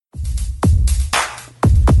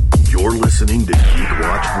You're listening to Geek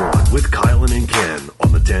Watch 1 with Kylan and Ken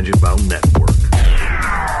on the Tangent Bound Network.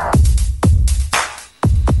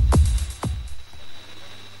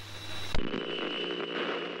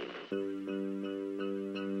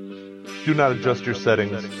 Do not adjust your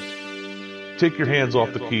settings. Take your hands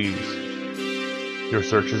off the keys. Your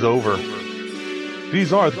search is over.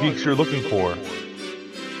 These are the geeks you're looking for.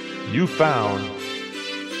 You found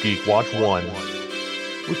Geek Watch 1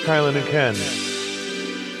 with Kylan and Ken.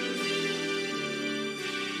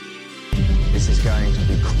 This is going to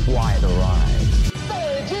be quite a ride.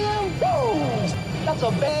 Say, Jim, whoa! That's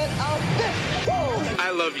a bad outfit. Whoa!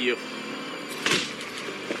 I love you.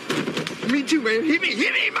 Me too, man. Hit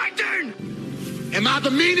me, my turn. Am I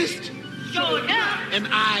the meanest? Sure enough. Am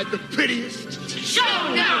I the prettiest? Sure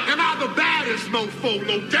enough. Am I the baddest mofo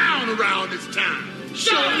low down around this town?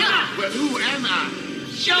 Sure enough. Well, who am I?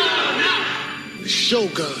 Sure enough. The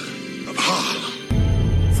Shogun of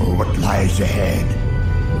Harlem. For what lies ahead,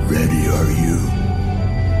 ready are you?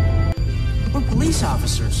 We're police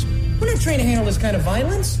officers. We're not trained to handle this kind of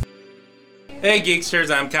violence. Hey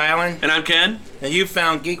Geeksters, I'm Kylan. And I'm Ken. And you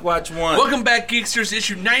found Geek Watch 1. Welcome back, Geeksters,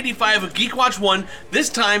 issue 95 of Geek Watch 1. This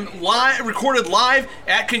time, recorded live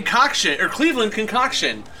at Cleveland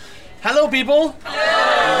Concoction. Hello, people.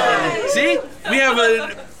 Hello. See? We have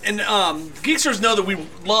Geeksters know that we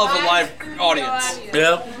love a live audience.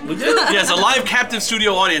 Yep, we do. Yes, a live captive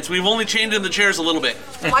studio audience. We've only chained in the chairs a little bit.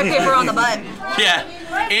 White paper on the butt. Yeah.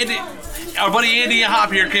 Our buddy Andy Hop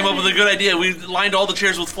here came up with a good idea. We lined all the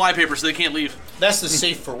chairs with fly paper so they can't leave. That's the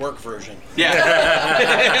safe for work version. Yeah.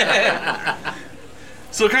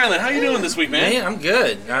 So, Kylan, how you doing this week, man? Man, I'm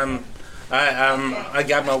good. I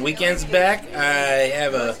got my weekends back. I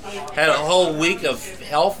had a whole week of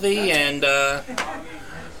healthy, and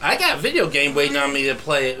I got a video game waiting on me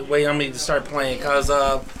to start playing, because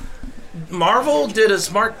Marvel did a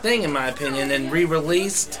smart thing, in my opinion, and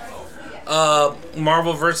re-released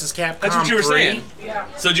Marvel vs. Capcom 3. That's what you were saying. Yeah.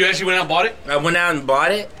 So did you actually went out and bought it? I went out and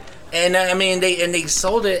bought it, and they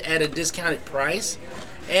sold it at a discounted price,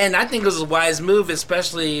 and I think it was a wise move,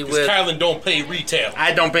 especially with Kylan don't pay retail.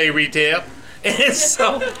 I don't pay retail, and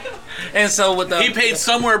so with the he paid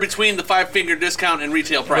somewhere between the 5-finger discount and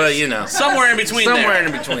retail price. Well, you know, somewhere in between.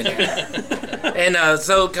 There. And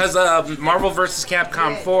so because Marvel vs.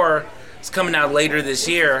 Capcom 4. It's coming out later this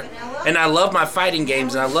year, and I love my fighting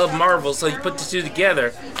games, and I love Marvel, so you put the two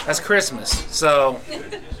together, that's Christmas. So,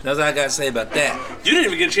 that's all I got to say about that. You didn't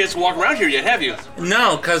even get a chance to walk around here yet, have you?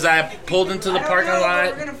 No, because I pulled into the parking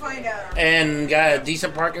lot and got a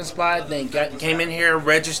decent parking spot, then came in here,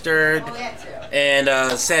 registered, and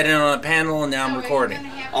sat in on a panel, and now I'm recording.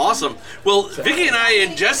 Awesome. Well, Vicky and I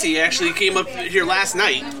and Jesse actually came up here last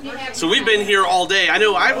night, so we've been here all day. I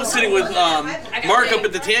know I was sitting with Mark up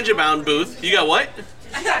at the Tangent Bound booth. You got what?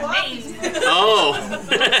 I got names. Oh.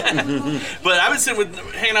 But I was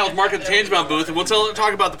hanging out with Mark at the Tangent Bound booth, and we'll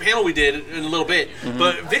talk about the panel we did in a little bit. Mm-hmm.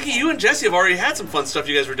 But Vicky, you and Jesse have already had some fun stuff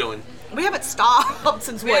you guys were doing. We haven't stopped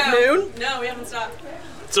since noon? No, we haven't stopped.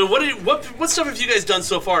 So what stuff have you guys done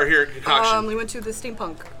so far here at Concoction? We went to the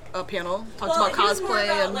steampunk panel, talked about cosplay.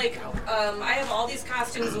 I have all these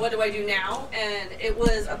costumes, what do I do now? And it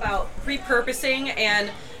was about repurposing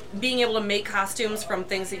and being able to make costumes from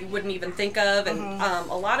things that you wouldn't even think of. And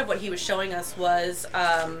a lot of what he was showing us was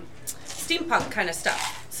steampunk kind of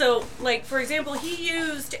stuff. So, like, for example, he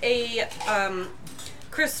used a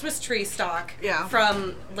Christmas tree stock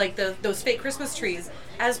from, like, those fake Christmas trees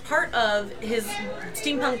as part of his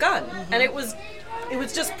steampunk gun. And it was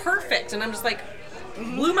just perfect. And I'm just like,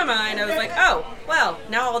 blew my mind. I was like, oh, well,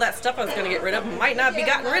 now all that stuff I was going to get rid of might not be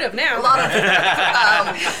gotten rid of now. A lot of,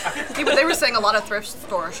 they were saying a lot of thrift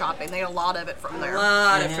store shopping. They had a lot of it from there. A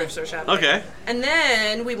lot of thrift store shopping. Okay. And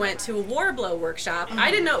then we went to a Warbler workshop. I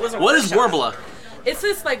didn't know it was a workshop. What is Warbler? It's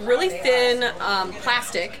this like really thin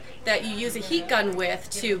plastic that you use a heat gun with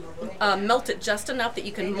to melt it just enough that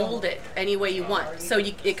you can mold it any way you want. So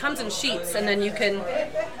it comes in sheets, and then you can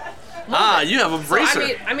you have a bracer.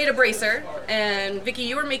 So I made a bracer, and Vicky,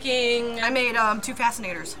 you were making... I made 2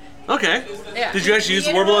 fascinators. Okay. Yeah. Did you actually use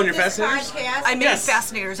the Warbler on your fascinators? I made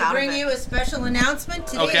fascinators out of it. Bring you a special announcement.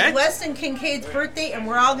 Today is Weston Kincaid's birthday, and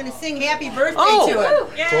we're all going to sing happy birthday to him.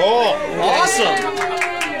 Yeah. Cool. Awesome.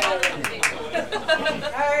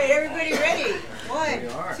 All right, everybody ready? 1,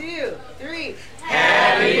 2, 3.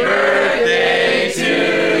 Happy birthday to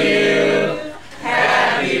you.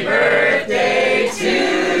 Happy birthday to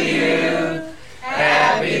you.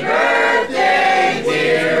 Happy birthday,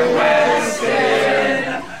 dear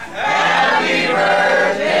Weston. Happy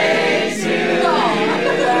birthday to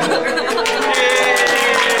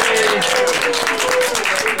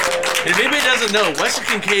you. If anybody doesn't know, Weston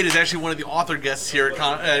Kincaid is actually one of the author guests here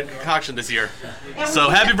at Concoction this year. So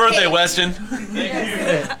happy birthday, Weston.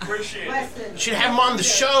 Should have him on the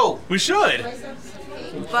show. We should.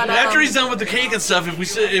 But, after he's done with the cake and stuff,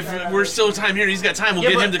 if we're still time here and he's got time, we'll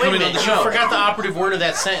get him to come in on the show. You forgot the operative word of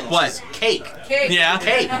that sentence. What? Cake. Yeah.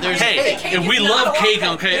 Cake. There's cake. And we love cake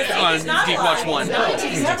on Geek Watch 1. That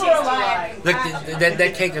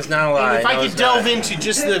cake is not a lie. If I could delve into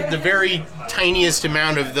just the very tiniest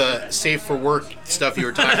amount of the safe for work stuff you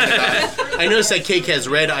were talking about, I noticed that cake has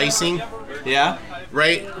red icing. Yeah.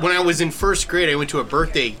 Right? When I was in first grade, I went to a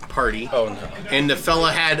birthday party. Oh, no. And the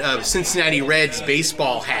fella had a Cincinnati Reds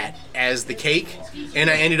baseball hat as the cake. And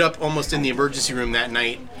I ended up almost in the emergency room that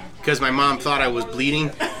night because my mom thought I was bleeding.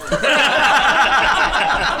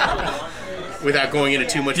 Without going into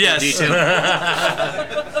too much more detail.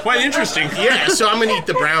 Quite interesting. Yeah, so I'm going to eat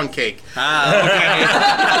the brown cake. Okay.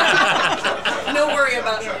 No worry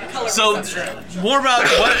about color. So, more about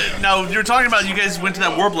what? Now, you're talking about you guys went to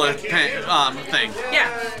that Warbler thing.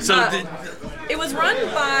 Yeah. So, it was run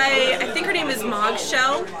by, I think her name is Mog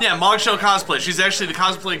Shell. Yeah, Mog Shell Cosplay. She's actually the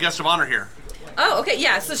cosplay guest of honor here. Oh, okay,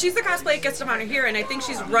 yeah. So she's the cosplay guest of honor here, and I think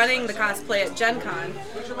she's running the cosplay at Gen Con.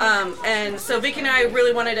 And so Vicky and I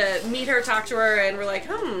really wanted to meet her, talk to her, and we're like,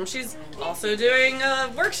 she's also doing a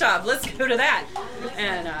workshop. Let's go to that.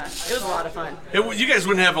 And it was a lot of fun. You guys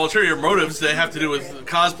wouldn't have ulterior motives that have to do with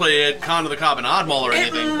cosplay at Con of the Cobb and Oddball or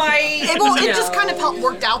anything. It just kind of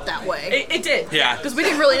worked out that way. It did. Yeah. Because we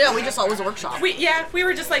didn't really know. We just thought it was a workshop. We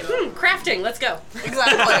were just like, crafting. Let's go.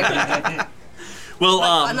 Exactly. Well,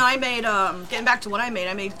 and I made, getting back to what I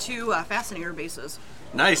made 2 fascinator bases.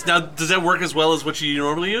 Nice. Now, does that work as well as what you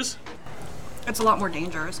normally use? It's a lot more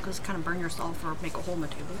dangerous because kind of burn yourself or make a hole in the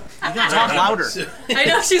table. You gotta talk louder. I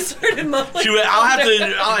know, she started mumbling.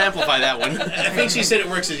 I'll amplify that one. I think she said it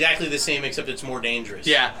works exactly the same except it's more dangerous.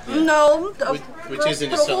 Yeah. No. Which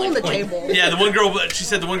isn't a put a hole in selling the point. table. Yeah, she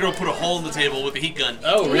said the one girl put a hole in the table with a heat gun.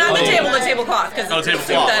 Oh, really? Not the tablecloth, because it's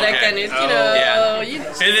synthetic and it's, Yeah. you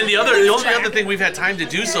And then the only other thing we've had time to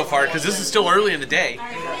do so far, because this is still early in the day,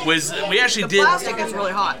 was we actually The plastic is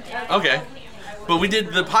really hot. Okay. But we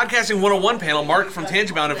did the Podcasting 101 panel. Mark from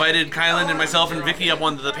Tangibound invited Kylan and myself and Vicky up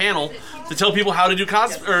onto the panel to tell people how to do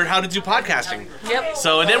podcasting. Yep.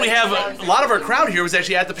 So, and then we have a lot of our crowd here was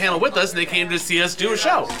actually at the panel with us, and they came to see us do a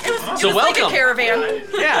show. It was welcome. like a caravan.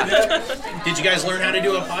 Yeah. Did you guys learn how to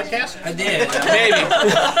do a podcast? I did. Maybe.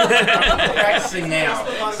 Practicing now.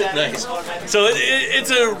 Nice. So it's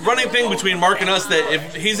a running thing between Mark and us that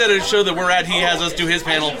if he's at a show that we're at, he has us do his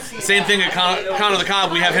panel. Same thing at Con of the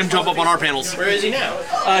Cobb, we have him jump up on our panels. Where is he now?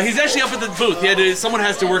 He's actually up at the booth. Someone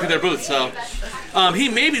has to work at their booth, so he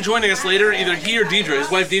may be joining us later. Either he or Deidre.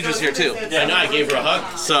 His wife Deidre's here too. Yeah, I know. I gave her a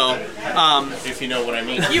hug. So, if you know what I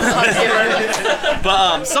mean. You hugged her.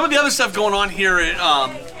 But some of the other stuff going on here at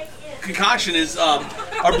Concoction is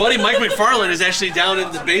our buddy Mike McFarland is actually down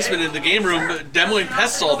in the basement in the game room demoing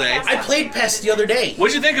Pests all day. I played Pest the other day.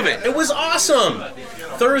 What'd you think of it? It was awesome.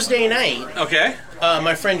 Thursday night. Okay.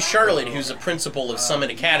 My friend Charlotte, who's a principal of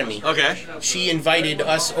Summit Academy, she invited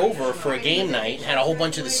us over for a game night, had a whole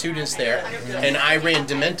bunch of the students there, and I ran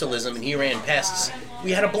Dementalism and he ran Pests.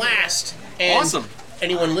 We had a blast. And awesome.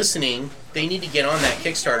 Anyone listening, they need to get on that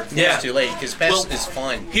Kickstarter before it's too late, because Pests is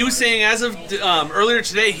fun. He was saying as of earlier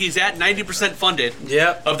today, he's at 90% funded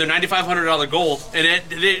of their $9,500 goal,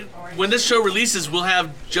 and when this show releases, we'll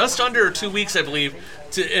have just under 2 weeks, I believe,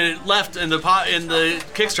 left in the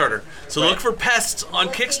Kickstarter. So look for Pests on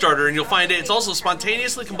Kickstarter, and you'll find it's also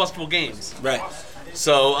spontaneously combustible games. Right.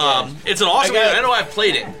 So it's an awesome game. I know I've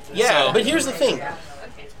played it. Yeah, so. But here's the thing.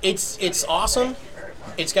 It's awesome.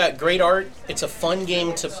 It's got great art. It's a fun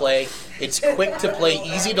game to play. It's quick to play,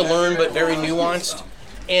 easy to learn, but very nuanced.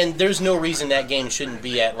 And there's no reason that game shouldn't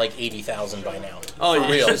be at like 80,000 by now. Oh,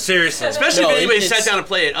 for real. Seriously. Especially if anybody sat down and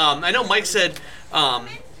played it. I know Mike said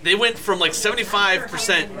they went from like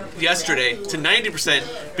 75% yesterday to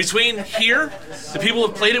 90%. Between here, the people who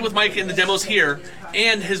have played it with Mike in the demos here,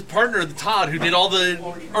 and his partner, Todd, who did all the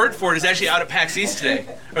art for it, is actually out at PAX East today,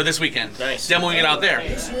 or this weekend, demoing it out there.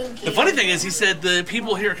 The funny thing is, he said the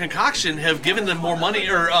people here at Concoction have given them more money,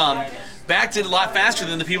 or backed it a lot faster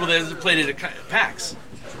than the people that have played it at PAX.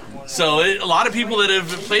 So a lot of people that have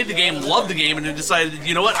played the game love the game and have decided,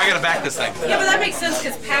 you know what, I gotta back this thing. Yeah, but that makes sense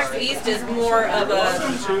because PAX East is more of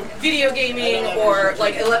a video gaming or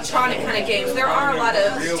like electronic kind of games. There are a lot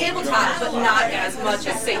of tabletop, but not as much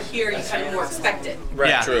as say here. You kind of more expect it. Right.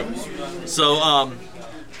 Yeah. True. So,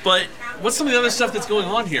 but what's some of the other stuff that's going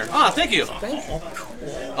on here? Ah, thank you. Thank you.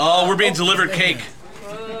 Oh, we're being delivered cake.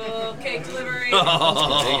 Cake delivery.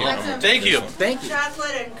 Thank you. Thank you.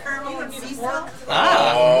 Chocolate and caramel and sea silk.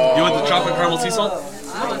 Ah, you want chocolate caramel sea salt?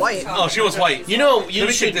 White. Oh, she was white. You know, Let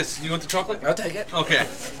me take this. You want the chocolate? I'll take it. Okay.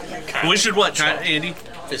 We should what, Andy?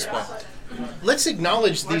 Fist bump. Let's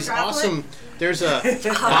acknowledge these awesome. There's a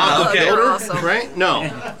Bob the Builder, awesome. right? No.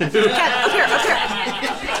 Up here.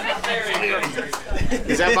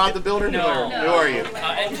 Is that Bob the Builder? No. Who are you?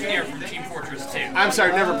 Engineer from Team Fortress 2. I'm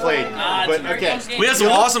sorry, never played. But okay. We have some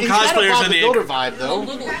awesome cosplayers in the Builder vibe, though.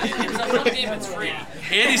 It's a little game that's free.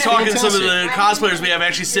 Andy's talking to some of the cosplayers we have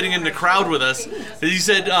actually sitting in the crowd with us. He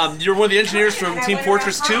said you're one of the engineers from Team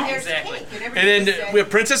Fortress 2? Exactly. And then we have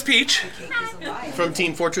Princess Peach. From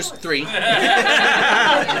Team Fortress 3. And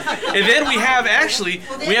then we have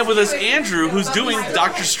with us Andrew, who's doing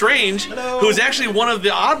Doctor Strange, who is actually one of the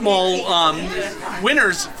Oddball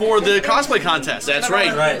winners for the cosplay contest. That's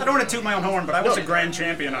right. I don't want to toot my own horn, but I was a grand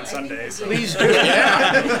champion on Sundays. Please do.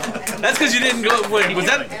 Yeah. That's because you didn't go. Wait, was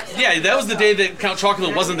that? Yeah, that was the day that Count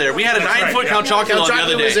Chocula wasn't there. We had a 9-foot Count Chocula Count the other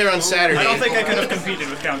Chocula day. was there on Saturday. I don't think I could have competed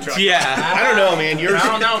with Count Chocula. Yeah. I don't know, man. I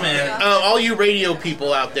don't know, man. All you radio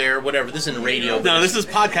people out there, whatever. This isn't radio. No, this is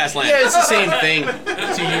podcast land. Yeah, it's the same thing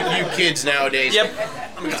to you kids nowadays.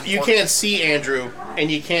 Yep. You can't see Andrew,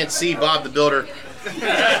 and you can't see Bob the Builder.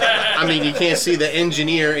 I mean, you can't see the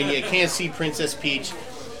engineer, and you can't see Princess Peach.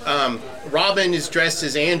 Robin is dressed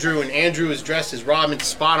as Andrew, and Andrew is dressed as Robin.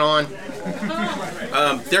 Spot on.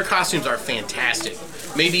 Their costumes are fantastic.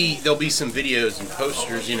 Maybe there'll be some videos and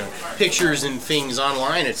posters, pictures and things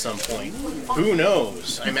online at some point. Who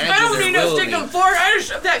knows? I imagine there will be. I just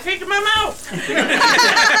shoved that cake in my mouth. She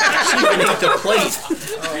even ate the plate.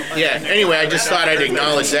 Yeah, anyway, I just thought I'd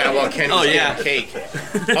acknowledge that while Ken was eating cake.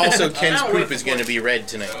 Also, Ken's poop is going to be red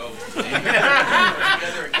tonight.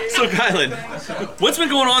 So, Kylan, what's been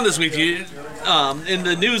going on this week in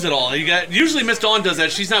the news at all? Usually Miss Dawn does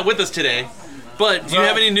that. She's not with us today. But do you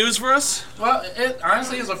have any news for us? Well, it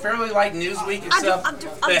honestly is a fairly light news week, except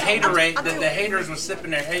the haters were sipping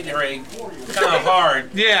their haterade kind of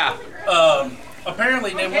hard. Yeah.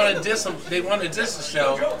 Apparently they want to diss the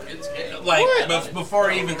show before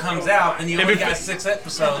it even comes out, and you only got 6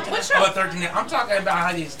 episodes. But 13. I'm talking about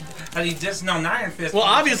how they dissing on Iron Fist. Well,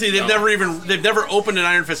 obviously they've never opened an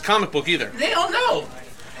Iron Fist comic book either. They don't know.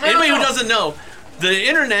 Anybody who doesn't know, the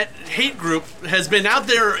internet hate group has been out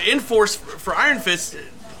there in force for Iron Fist,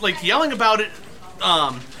 like yelling about it.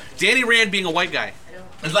 Danny Rand being a white guy.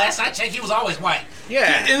 Last I checked, he was always white.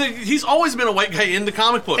 Yeah, he's always been a white guy in the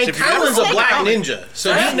comic books. And Kylan's a black ninja,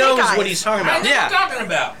 so he knows what he's talking about. I know what I'm talking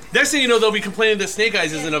about. Next thing you know, they'll be complaining that Snake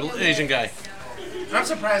Eyes isn't an Asian guy. I'm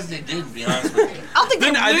surprised they did, to be honest with you. I don't think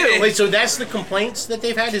they do. Wait, so that's the complaints that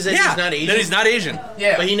they've had? Is that he's not Asian? That he's not Asian.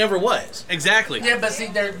 Yeah. But he never was. Exactly. Yeah, but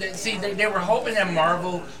they were hoping that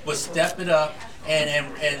Marvel would step it up and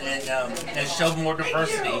show more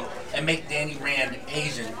diversity and make Danny Rand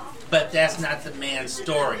Asian. But that's not the man's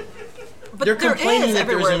story. But they're complaining that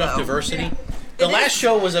there was enough though. diversity. The last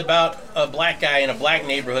show was about a black guy in a black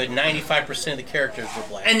neighborhood. 95% of the characters were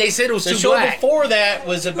black. And they said it was the too show black. before that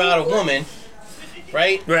was about a woman,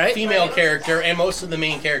 right? Right. Female character, and most of the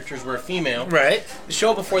main characters were female. Right. The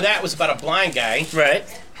show before that was about a blind guy. Right.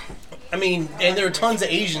 I mean, and there were tons of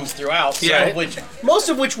Asians throughout. Yeah. Most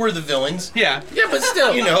of which were the villains. Yeah. Yeah, but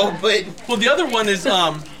still. But... Well, the other one is, it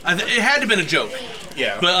had to have been a joke.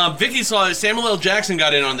 Yeah. But Vicky saw Samuel L. Jackson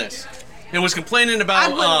got in on this. And was complaining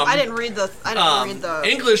about I didn't read the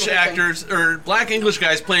English actors or black English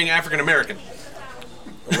guys playing African American.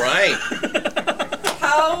 Right.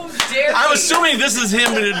 How dare I'm assuming this is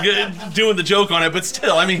him doing the joke on it, but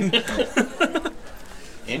still, I mean.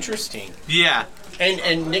 Interesting. Yeah.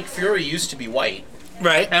 And Nick Fury used to be white.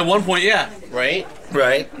 Right. At one point, yeah. Right.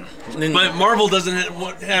 Right. But Marvel doesn't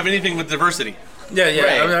have anything with diversity. Yeah,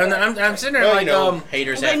 yeah. Right. I'm sitting there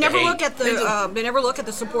haters. They never look at the. They never look at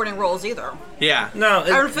the supporting roles either. Yeah. No.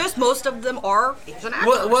 Iron Fist. Most of them are Asian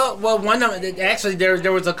actors. Well. One of actually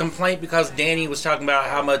there was a complaint because Danny was talking about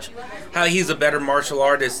how he's a better martial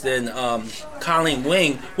artist than Colleen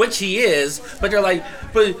Wing, which he is. But they're like,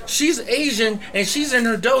 but she's Asian and she's in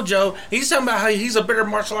her dojo. He's talking about how he's a better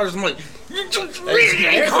martial artist. I'm like,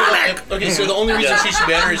 okay, so the only reason she should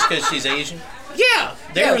be better is because she's Asian. Yeah,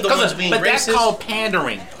 they were the ones being but racist. That's called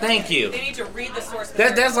pandering. Thank you. They need to read the source.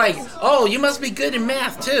 That's like, oh, you must be good in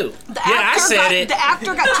math too. I said it. The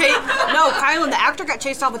actor got chased. No, Kylan, the actor got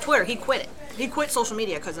chased off of Twitter. He quit it. He quit social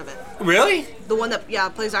media because of it. Really? The one that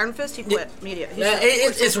plays Iron Fist, he quit media.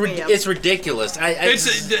 It's ridiculous.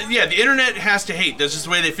 The internet has to hate. That's just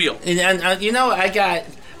the way they feel. And I got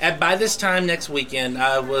by this time next weekend,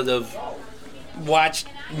 I would have watched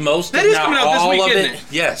most, if not all of it.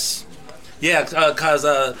 Yes. Yeah, because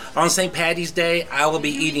on St. Patty's Day, I will be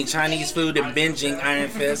eating Chinese food and binging Iron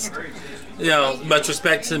Fist. much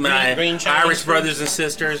respect to my Green Chinese Irish food? brothers and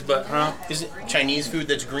sisters, but Is it Chinese food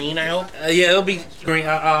that's green, I hope? yeah, it'll be green.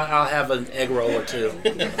 I'll have an egg roll or two.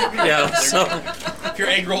 Yeah, so If your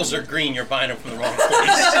egg rolls are green, you're buying them from the wrong place.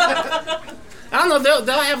 I don't know.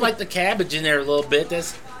 They'll have like the cabbage in there a little bit.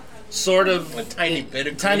 That's sort of A tiny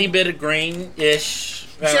bit of green-ish.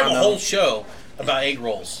 You should have a whole show about egg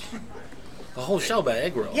rolls. A whole show about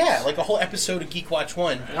egg rolls. Yeah, like a whole episode of Geek Watch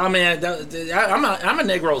 1. I mean, I'm an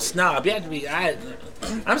egg roll snob. You have to be.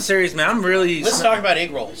 I'm serious, man. I'm really. Let's talk about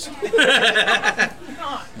egg rolls.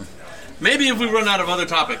 Maybe if we run out of other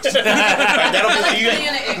topics. That'll be, you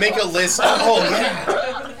make a list. Oh,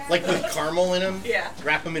 yeah. Like with caramel in them. Yeah.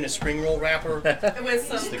 Wrap them in a spring roll wrapper. With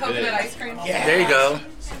some coconut ice cream. Yeah. There you go.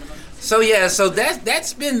 So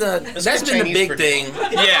that's been the big thing.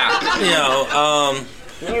 Yeah.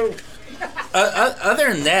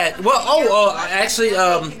 Other than that, actually,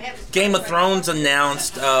 Game of Thrones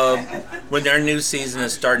announced when their new season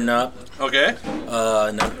is starting up. Okay.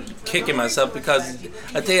 And I'm kicking myself because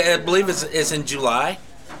I believe it's in July.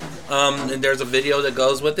 And there's a video that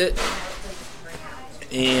goes with it.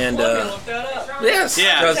 And yes,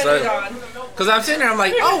 yeah. Because I'm sitting there, I'm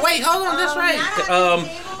like, oh wait, hold on, that's right.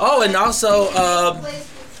 And also.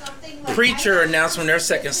 Preacher announced when their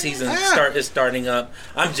second season is starting up.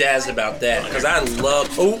 I'm jazzed about that because I love.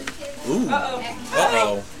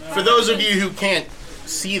 For those of you who can't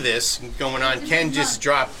see this going on, Ken just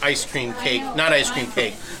dropped ice cream cake. Not ice cream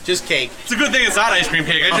cake, just cake. It's a good thing it's not ice cream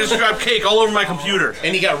cake. I just dropped cake all over my computer.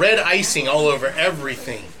 And he got red icing all over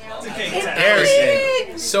everything.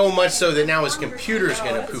 Everything. So much so that now his computer's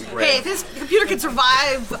gonna poop red. Hey, if his computer can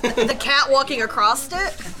survive the cat walking across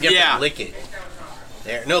it, You have to lick it.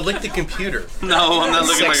 There. No, lick the computer. No, I'm not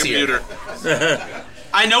licking my Sexier. computer.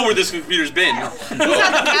 I know where this computer's been. he's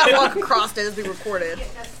had the cat walk across it as we recorded.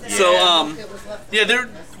 So,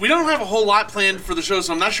 we don't have a whole lot planned for the show,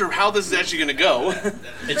 so I'm not sure how this is actually going to go.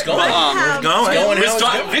 It's going. It's going. Miss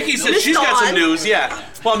Dawn, Vicky said she's got some news. Yeah.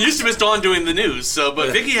 Well, I'm used to Miss Dawn doing the news,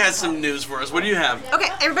 but Vicky has some news for us. What do you have? Okay,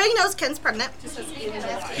 everybody knows Ken's pregnant.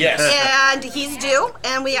 Yes. And he's due,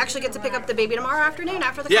 and we actually get to pick up the baby tomorrow afternoon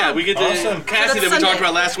after the Yeah, con. we get to Awesome. Cassie So that that's we talked Sunday.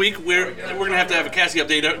 about last week. We're gonna have to have a Cassie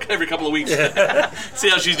update every couple of weeks. See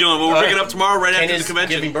how she's doing. But we're picking up tomorrow right Ken after the is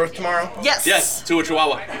convention. giving birth tomorrow. Yes. Yes, to a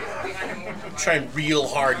Chihuahua. I'm trying real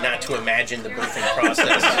hard not to imagine the birthing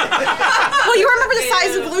process. Well, you remember the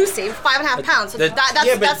size of Lucy, 5.5 pounds. So that's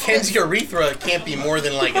yeah, but that's Ken's urethra can't be more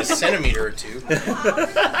than like a centimeter or two.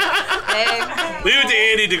 Hey. Leave it to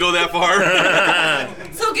Andy to go that far.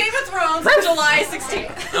 So Game of Thrones, July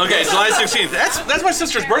 16th. Okay, July 16th. That's my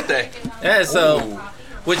sister's birthday. Yeah, so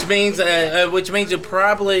which means it'll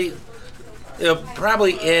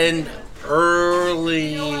probably end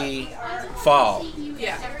early fall.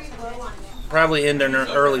 Yeah. Probably end in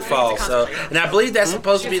early fall. So, and I believe that's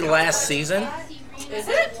supposed to be the last season. Is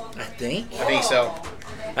it? I think. I think so.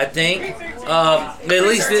 At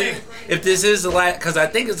least if this is the last, because I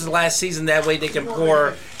think it's the last season. That way they can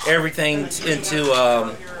pour everything into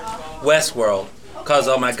Westworld. Because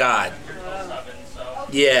oh my God,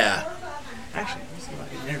 yeah. Actually,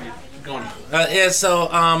 going. Yeah. So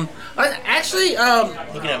actually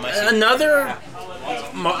Looking at my another.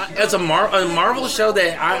 It's a Marvel show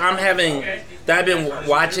that I've been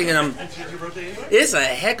watching, and it's a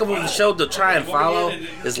heck of a show to try and follow.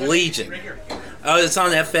 Is Legion. It's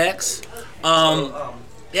on FX.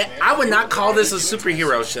 Yeah, I would not call this a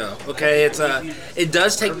superhero show. Okay, it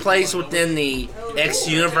does take place within the X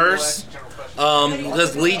universe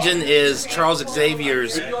because Legion is Charles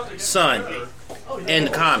Xavier's son in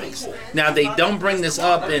the comics. Now they don't bring this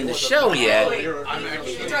up in the show yet. You're talking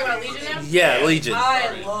about Legion now? Yeah, Legion.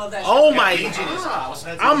 I love that show. Oh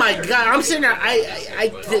my God! I'm sitting there.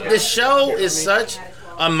 The show is such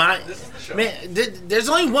a man. There's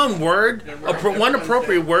only one word, one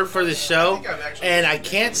appropriate word for the show, and I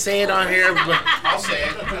can't say it on here. But I'll say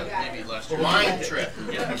it. Mind trip.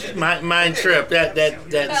 Mind trip.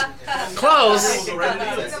 That's close.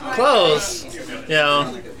 You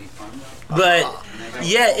know, but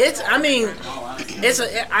yeah,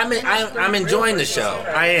 I'm enjoying the show.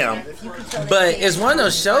 I am, but it's one of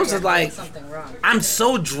those shows that's like I'm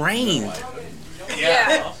so drained.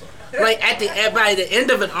 Yeah. Like by the end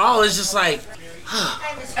of it all, it's just like.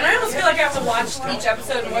 And I almost feel like I have to watch each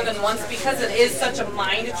episode more than once because it is such a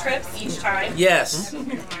mind trip each time. Yes.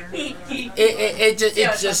 It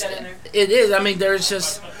is. I mean,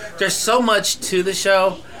 there's so much to the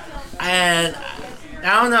show, and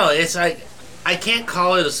I don't know. It's like I can't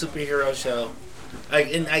call it a superhero show.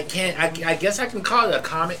 I guess I can call it a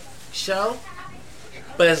comic show,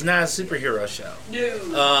 but it's not a superhero show.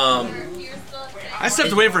 No. I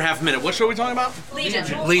stepped away for half a minute. What show are we talking about?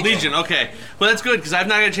 Legion. Okay. Well, that's good because I've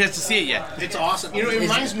not had a chance to see it yet. It's awesome. You know, it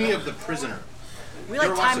reminds me of The Prisoner. We You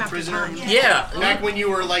like ever watch time The after Prisoner? time. Yeah. Back when you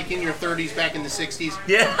were like in your 30s, back in the 60s.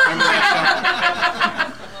 Yeah. Remember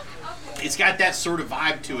that show? It's got that sort of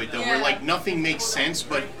vibe to it, though, where like nothing makes sense,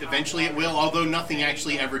 but eventually it will. Although nothing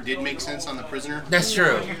actually ever did make sense on The Prisoner. That's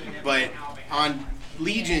true. But on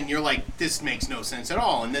Legion, you're like, this makes no sense at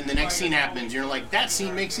all. And then the next scene happens, you're like, that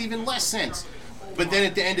scene makes even less sense. But then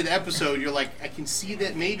at the end of the episode, you're like, I can see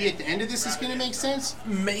that maybe at the end of this is going to make sense.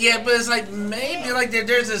 Yeah, but it's like maybe like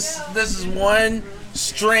there's this is one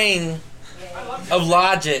string of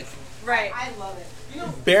logic. Right. I love it.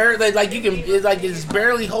 Barely, like you can, it's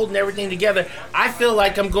barely holding everything together. I feel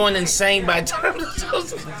like I'm going insane by the time.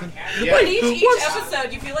 But each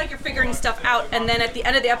episode, you feel like you're figuring stuff out, and then at the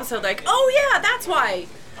end of the episode, like, oh yeah, that's why.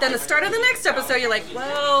 Then the start of the next episode, you're like,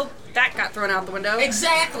 well, that got thrown out the window.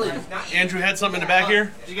 Exactly. Andrew had something in the back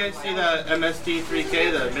here. Did you guys see the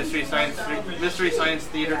MST3K, the Mystery Science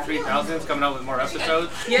Theater 3000? It's coming out with more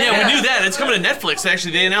episodes. Yeah, we knew that. It's coming to Netflix.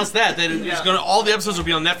 Actually, they announced that it's going to. All the episodes will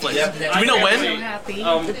be on Netflix. Do we know when? I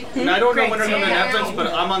don't know when they're coming to Netflix,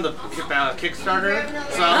 but I'm on the Kickstarter,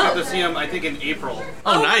 so I'll have to see them. I think in April.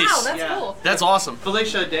 Oh, nice. Wow, that's cool. That's awesome.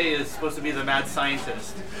 Felicia Day is supposed to be the mad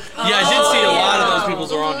scientist. Yeah, I did see a lot of those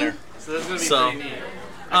people are on there. So that's going to be pretty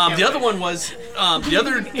neat. The other one was the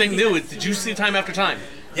other thing new is, did you see Time After Time?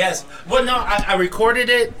 Yes. Well, no, I recorded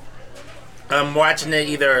it. I'm watching it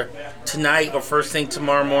either tonight or first thing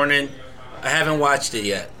tomorrow morning. I haven't watched it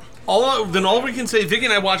yet. All we can say, Vicky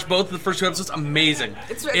and I watched both of the first two episodes. Amazing.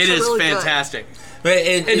 It is really fantastic. But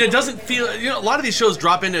it doesn't feel. A lot of these shows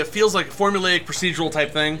drop into. It feels like a formulaic procedural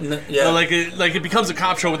type thing. Yeah. Like it becomes a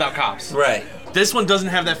cop show without cops. Right. This one doesn't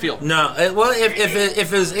have that feel. No. Well, if it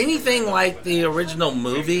was anything like the original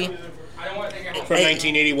movie from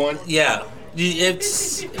 1981. Yeah.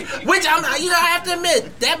 It's which I have to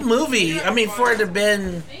admit that movie. I mean, for it to have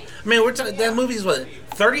been, we're talking that movie's what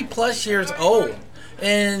 30 plus years old.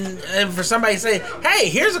 And for somebody to say, hey,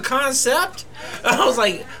 here's a concept, I was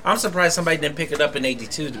like, I'm surprised somebody didn't pick it up in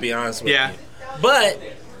 '82, to be honest with you. But,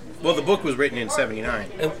 well, the book was written in '79.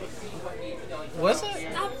 Was it? Wait,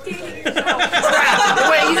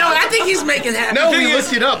 I think he's making happen. No, we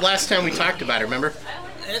looked it up last time we talked about it, remember?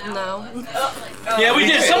 No. Yeah, we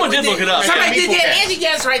did. Someone did look it up. Somebody did. Yeah, Andy.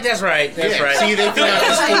 That's right. That's right. See, the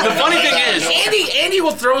funny thing is, Andy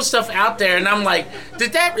will throw stuff out there, and I'm like,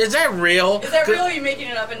 is that real? Is that real? Or are you making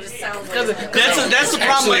it up and just sounds like it? That's the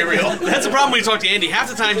problem. That's the problem when you talk to Andy. Half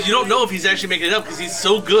the time, you don't know if he's actually making it up because he's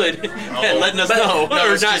so good at letting us know.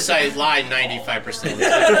 No, it's just I lied 95%.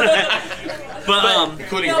 But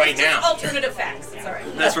including right now. Alternative facts. It's all right.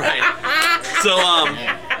 That's right. So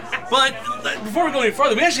but before we go any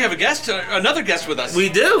further, we actually have another guest with us. We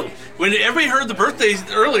do. When everybody heard the birthdays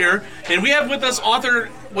earlier, and we have with us author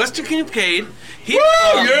Weston Kincaid.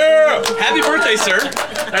 Happy birthday, sir!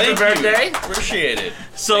 Happy birthday! Appreciate it.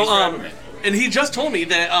 So, and he just told me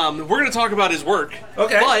that we're going to talk about his work.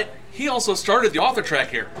 Okay. But he also started the author track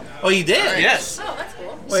here. Oh, you did? Yes. Oh, that's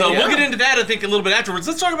cool. So we'll get into that, I think, a little bit afterwards.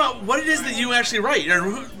 Let's talk about what it is that you actually write,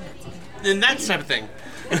 and that type of thing.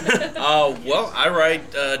 Well, I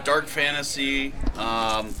write dark fantasy,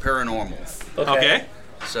 paranormal. Okay.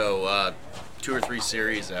 So 2 or 3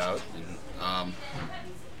 series out. And,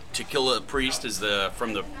 To Kill a Priest is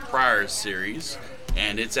from the prior series,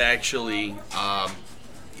 and it's actually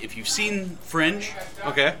if you've seen Fringe.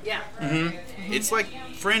 Okay. Yeah. It's like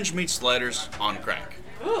Fringe meets Sliders on crack.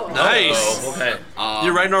 Ooh. Nice. Okay.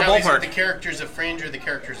 You're right in our Now, is it ballpark. the characters of Fringe or the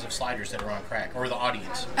characters of Sliders that are on crack, or the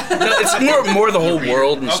audience? No, it's more the whole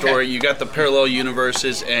world and Okay. story. You got the parallel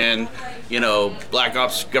universes and, Black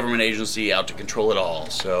Ops government agency out to control it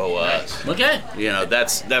all. So, Okay.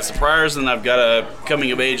 that's the priors, and I've got a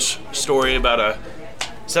coming of age story about a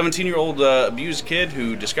 17-year-old abused kid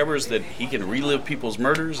who discovers that he can relive people's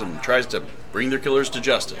murders and tries to bring their killers to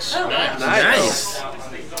justice. Oh, Nice.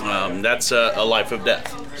 That's a life of death.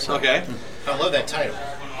 So, Okay. I love that title.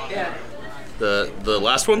 Yeah. The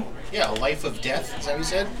last one, Yeah, A Life of Death, is that what you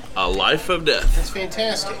said? A Life of Death. That's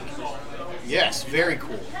fantastic. Yes, very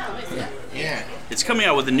cool. Yeah. It's coming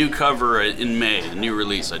out with a new cover in May, a new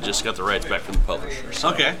release. I just got the rights back from the publisher. So.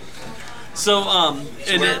 Okay. So,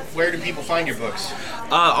 Where do people find your books?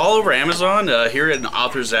 All over Amazon, here at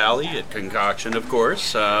Author's Alley at Concoction, of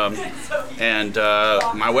course, and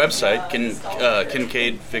my website,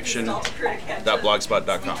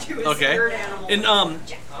 kincaidfiction.blogspot.com. okay. And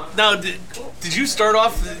now, did you start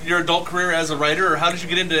off your adult career as a writer, or how did you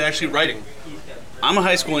get into actually writing? I'm a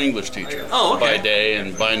high school English teacher. Oh, okay. By day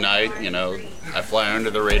and by night, I fly under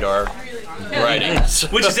the radar. writing.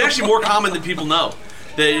 Which is actually more common than people know.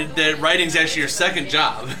 That writing's actually your second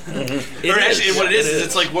job. Or actually, what it is,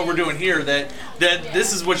 it's like what we're doing here. That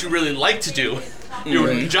this is what you really like to do.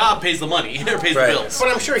 Your job pays the money, or pays the bills. But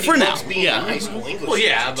I'm sure he For now, loves being in high school English. Well,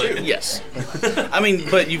 yeah, teacher, but too. Yes. I mean,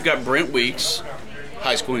 but you've got Brent Weeks,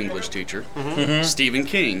 high school English teacher. Stephen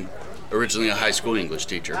King, originally a high school English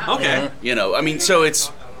teacher. Okay. You know, I mean, so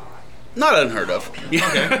it's not unheard of.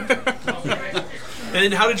 Okay. And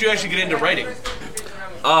then how did you actually get into writing?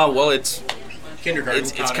 Well, it's Kindergarten.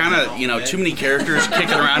 it's kind of, you know, too many characters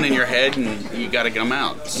kicking around in your head, and you got to get them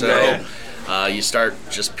out. So you start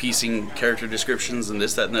just piecing character descriptions and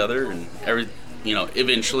this, that, and the other, and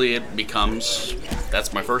eventually it becomes,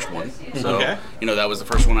 that's my first one. So, that was the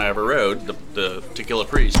first one I ever wrote, the To Kill a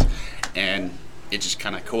Priest, and it just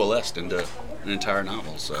kind of coalesced into an entire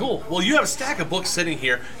novel. So. Cool. Well, you have a stack of books sitting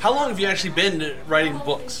here. How long have you actually been writing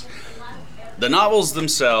books? The novels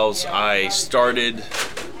themselves, they started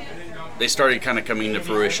kind of coming to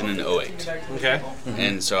fruition in 2008. Okay.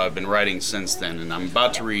 And so I've been writing since then, and I'm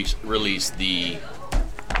about to release the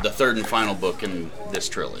third and final book in this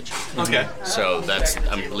trilogy. Okay. So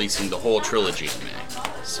I'm releasing the whole trilogy in May.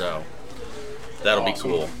 So that'll be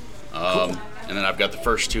cool. And then I've got the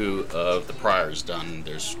first two of the priors done.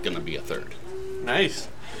 There's going to be a third. Nice.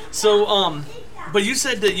 So, but you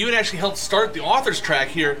said that you had actually helped start the author's track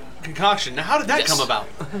here at Concoction. Now, how did that come about?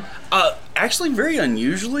 Actually, very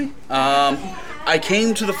unusually. I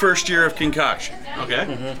came to the first year of Concoction.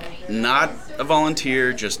 Okay. Not a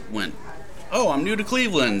volunteer, just went, oh, I'm new to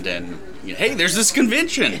Cleveland, and hey, there's this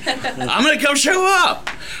convention. I'm going to come show up.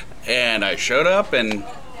 And I showed up and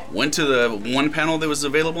went to the one panel that was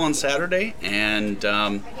available on Saturday, and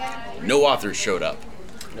no authors showed up.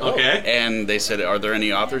 Okay. And they said, are there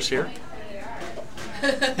any authors here?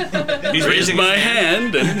 He's raising my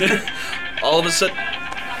hand, and all of a sudden,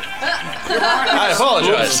 I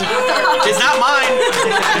apologize. It's not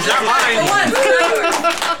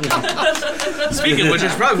mine. Speaking of which,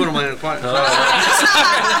 it's probably one of my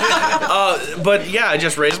but yeah, I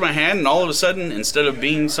just raised my hand, and all of a sudden, instead of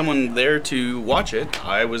being someone there to watch it,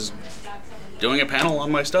 I was doing a panel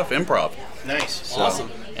on my stuff, improv. Nice. So, awesome.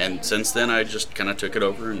 And since then, I just kind of took it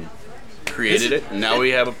over and created it, and now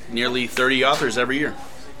we have nearly 30 authors every year.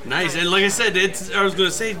 Nice. And like I said, it's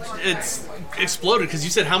exploded, because you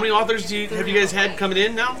said how many authors have you guys had coming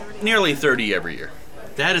in now? Nearly 30 every year.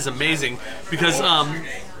 That is amazing, because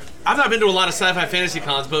I've not been to a lot of sci-fi fantasy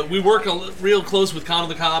cons, but we work real close with Con of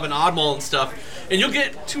the Cobb and Oddball and stuff, and you'll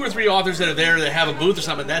get 2 or 3 authors that are there that have a booth or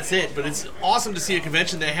something, that's it. But it's awesome to see a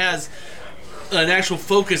convention that has an actual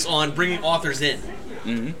focus on bringing authors in.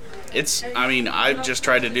 Mm-hmm. I just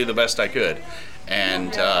tried to do the best I could,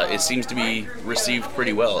 and it seems to be received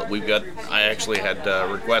pretty well. I actually had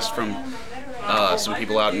requests from some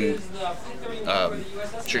people out in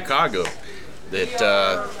Chicago that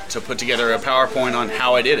to put together a PowerPoint on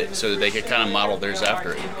how I did it, so that they could kind of model theirs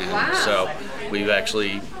after it. And so we've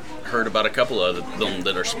actually heard about a couple of them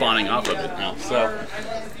that are spawning off of it now. So,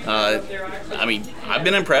 I've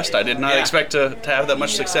been impressed. I did not expect to have that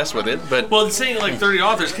much success with it, but... Well, saying like 30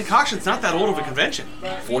 authors, Concoction's not that old of a convention.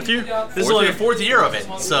 4th year? This is only the 4th year of it,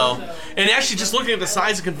 so... And actually, just looking at the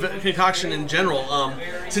size of Concoction in general,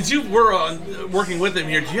 since you were working with them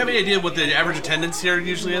here, do you have any idea what the average attendance here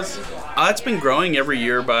usually is? It's been growing every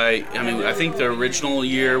year by... I think the original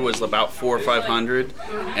year was about 400 or 500,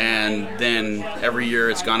 and then every year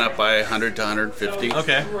it's gone up by 100 to 150.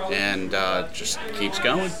 Okay. And just keeps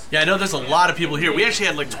going. Yeah, I know there's a lot of people here. We actually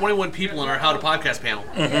had like 21 people in our How to Podcast panel.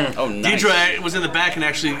 Mm-hmm. Oh, nice. Deidre was in the back and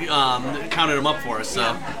actually counted them up for us.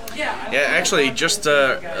 So. Yeah, actually, just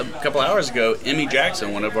a couple hours ago, Emmy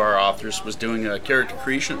Jackson, one of our authors, was doing a character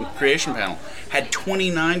creation panel. Had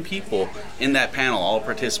 29 people in that panel, all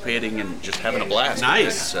participating and just having a blast.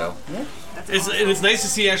 Nice. So. It's nice to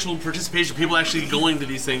see actual participation, people actually going to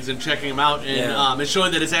these things and checking them out, and it's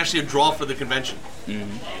showing that it's actually a draw for the convention.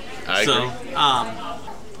 Mm-hmm. I agree.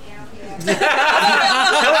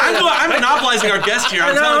 I'm monopolizing our guest here.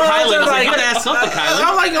 I'm telling Kylan, you gotta ask something, Kylan.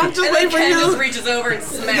 I'm just waiting for you. Just reaches over and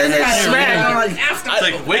smacks. It's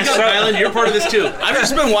like, wake up, Kylan, you're part of this too. I've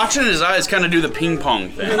just been watching his eyes kind of do the ping pong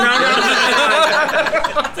thing. It's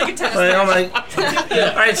like a tennis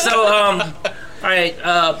match. Alright,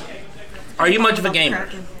 are you much of a gamer?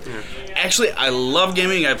 Actually, I love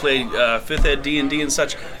gaming. I play 5th Ed D&D and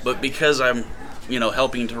such, but because I'm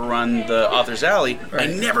helping to run the Author's Alley, I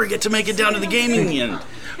never get to make it down to the gaming end.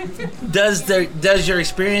 Does your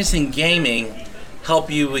experience in gaming help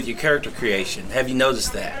you with your character creation? Have you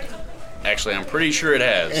noticed that? Actually, I'm pretty sure it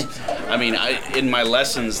has. I mean, in my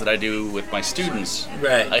lessons that I do with my students,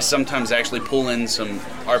 Right. I sometimes actually pull in some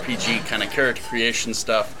RPG kind of character creation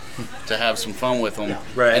stuff to have some fun with them.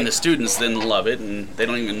 Right. And the students then love it, and they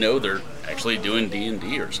don't even know they're actually doing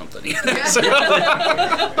D&D or something. So-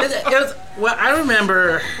 Well, I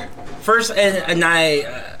remember first, and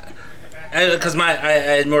because I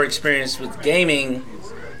had more experience with gaming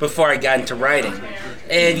before I got into writing,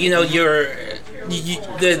 and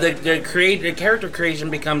the character creation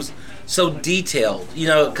becomes so detailed,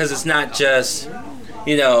 because it's not just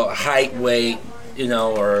height, weight,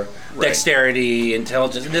 or dexterity,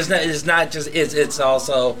 intelligence. It's not just it's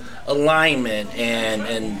also alignment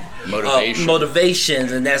and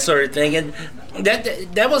motivations and that sort of thing, and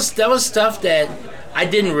that was stuff that I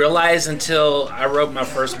didn't realize until I wrote my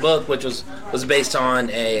first book, which was based on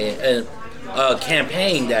a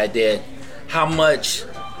campaign that I did. How much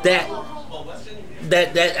that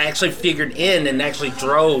actually figured in and actually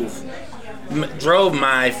drove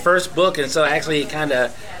my first book, and so actually it kind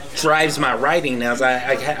of drives my writing now. As I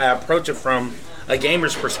approach it from a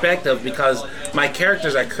gamer's perspective, because I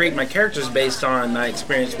create my characters based on my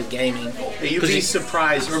experience with gaming. You'd be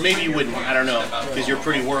surprised, or maybe you wouldn't, I don't know, because you're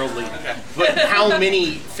pretty worldly, but how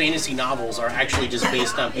many fantasy novels are actually just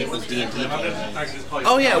based on people's D&D games?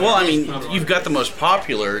 Oh yeah, well I mean, you've got the most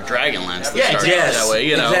popular Dragonlance that started that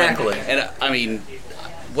way, exactly. And I mean,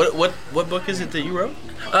 what book is it that you wrote?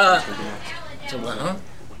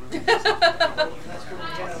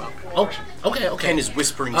 Okay. Ken is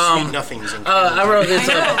whispering sweet nothings. I wrote this.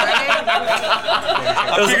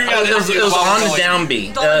 It was on the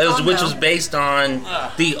Downbeat, which was based on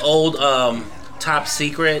the old Top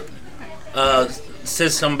Secret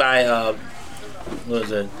system by what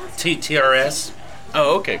was it? TRS.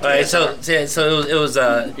 Oh, okay. Cool. So it was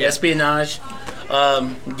espionage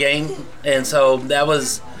game, and so that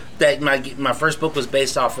was that. My first book was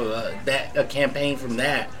based off of a campaign from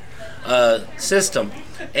that system,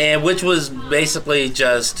 and which was basically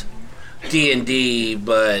just D&D,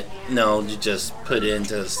 but just put it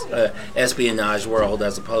into espionage world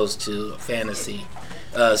as opposed to a fantasy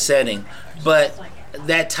setting. But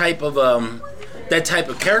that type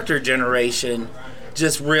of character generation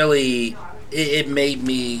just really it made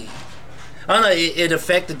me, I don't know, it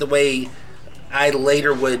affected the way I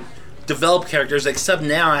later would develop characters, except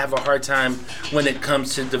now I have a hard time when it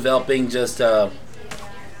comes to developing just an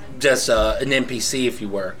NPC, if you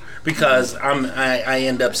were, because I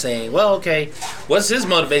end up saying, well, okay, what's his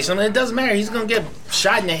motivation? I mean, it doesn't matter. He's gonna get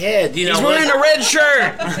shot in the head. He's wearing a red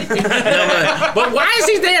shirt. But why is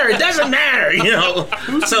he there? It doesn't matter.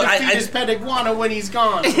 Who's So gonna feed his pet iguana when he's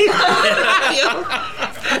gone?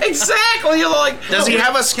 Exactly. You're like, does he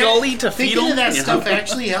have a Scully to feed Thinking him? of that stuff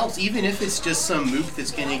actually helps, even if it's just some mook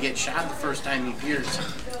that's gonna get shot the first time he appears.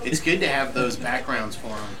 It's good to have those backgrounds for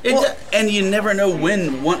him. And you never know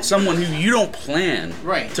when someone who you don't plan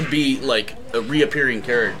to be like a reappearing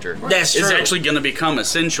character That's is true. actually going to become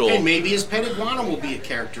essential. And maybe his pet iguana will be a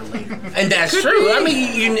character later. And that's true. I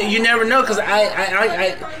mean, you never know, because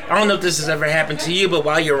I don't know if this has ever happened to you, but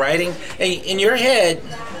while you're writing, and in your head,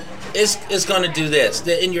 it's going to do this.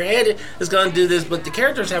 In your head, it's going to do this, but the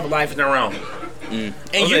characters have a life of their own. And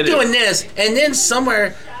you're doing this, and then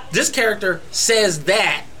somewhere, this character says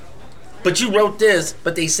that, but you wrote this,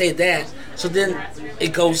 but they say that, so then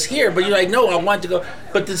it goes here. But you're like, no, I want to go.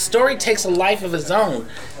 But the story takes a life of its own.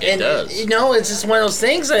 It does. It's just one of those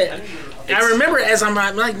things that I remember as I'm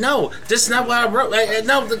like, no, this is not what I wrote.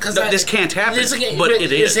 No, because this can't happen. But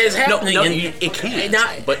it is. It's happening. No, it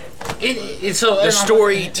can't. But so the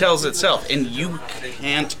story tells itself, and you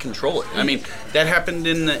can't control it. I mean, that happened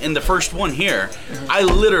in the first one here. I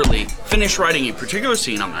literally finished writing a particular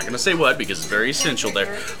scene. I'm not going to say what because it's very essential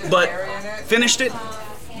there, but finished it,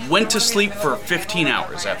 went to sleep for 15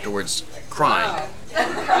 hours afterwards, crying.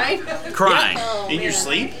 Crying. In your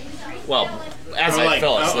sleep? Well, as I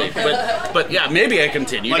fell asleep. Okay. But yeah, maybe I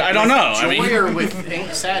continued. I don't know. Joy I mean, or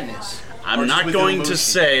with sadness? I'm not going to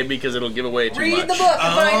say because it'll give away too much. Read the book to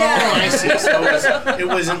find out. I see. So it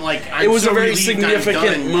wasn't like it was a very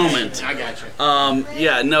significant moment. I gotcha.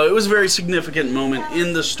 Yeah, no, it was a very significant moment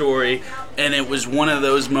in the story, and it was one of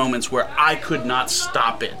those moments where I could not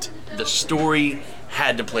stop it. The story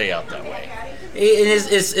had to play out that way.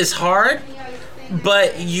 It's hard,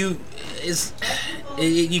 but you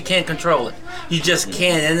can't control it. You just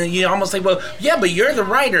can't, and then you almost say, "Well, yeah, but you're the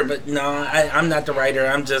writer." But no, I'm not the writer.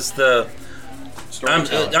 I'm just the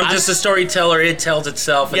storyteller. I'm just a storyteller. It tells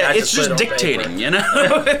itself. And Yeah, I it's just put it on dictating, paper. you know?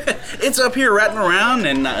 It's up here ratting around,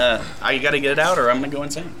 and I got to get it out or I'm going to go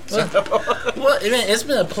insane. So. Well, it's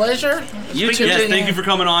been a pleasure. You too. Yes, thank you for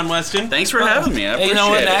coming on, Weston. Thanks for having me. I appreciate You know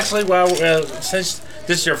what? it. Actually, since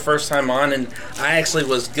this is your first time on, and I actually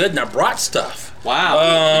was good, and I brought stuff.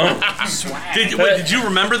 Wow. Did you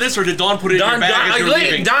remember this, or did Dawn put it in your bag as you were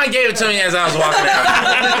leaving? Don gave it to me as I was walking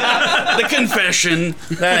out. The confession.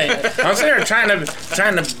 Hey, I'm sitting here trying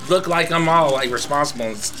to look like I'm all like responsible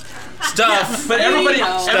and stuff. Yeah, but everybody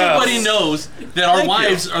knows that our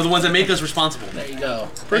wives are the ones that make us responsible. There you go.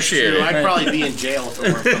 Appreciate it. I'd probably be in jail if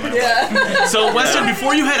it weren't for my wife. So, Weston,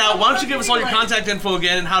 before you head out, why don't you give us all your contact info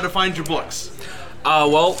again and how to find your books?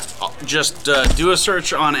 Well, just do a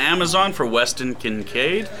search on Amazon for Weston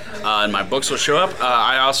Kincaid, and my books will show up.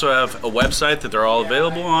 I also have a website that they're all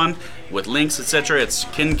available on with links, etc. It's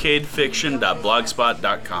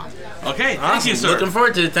kincaidfiction.blogspot.com. Okay, thank Awesome. you, sir. Looking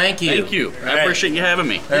forward to it. Thank you. Thank you. All I right. appreciate you having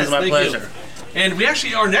me. That was my thank pleasure. you. And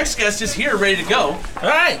our next guest is here, ready to go. All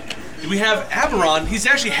right. We have Aberon. He's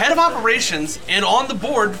actually head of operations and on the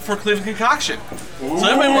board for Cleveland Concoction. So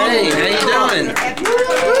everybody, Hey, how you doing?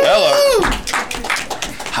 Hello.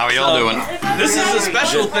 How are y'all doing? This is a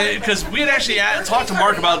special thing because we had actually talked to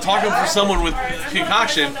Mark about talking for someone with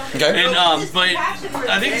Concoction. Okay. And but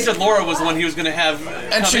I think he said Laura was the one he was going to have.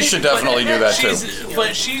 And she should definitely do that too.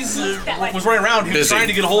 But she's was running around. He was Busy. trying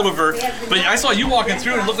to get a hold of her. But I saw you walking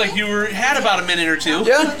through and it looked like you had about a minute or two.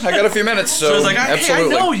 Yeah, I got a few minutes, so I was like, hey,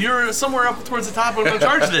 absolutely. I know you're somewhere up towards the top. I'm in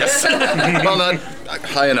charge of this. Well, not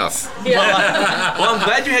high enough. Well, I'm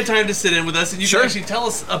glad you had time to sit in with us and you Sure. can actually tell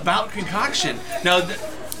us about Concoction. Now,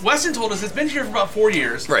 Weston told us it's been here for about 4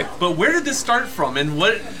 years. Right. But where did this start from and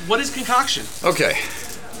what is Concoction? Okay.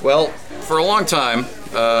 Well, for a long time,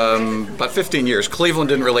 about 15 years, Cleveland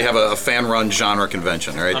didn't really have a fan-run genre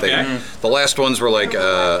convention. All right. Okay. The last ones were like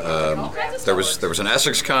there was an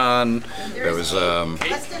Essex Con, there was a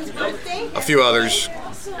few others,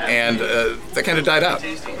 and they kind of died out.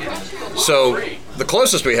 So the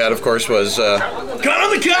closest we had, of course, was Con on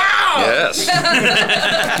the Cob! Yes.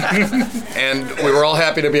 And we were all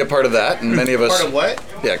happy to be a part of that, and many of us. Part of what?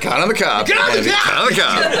 Yeah, Con on the Cob. Con on the Cob! Con on the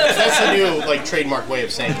Cob. That's the new trademark way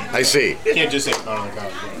of saying it. I see. You can't just say Con on the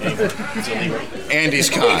Cob anymore. It's illegal. Andy's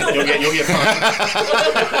Con. You'll get fined.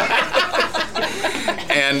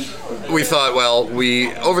 And we thought, well,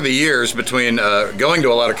 over the years between going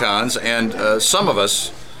to a lot of cons and some of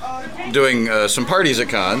us doing some parties at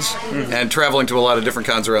cons and traveling to a lot of different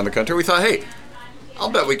cons around the country, we thought, hey, I'll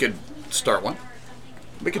bet we could start one.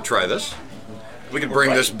 We could try this. We could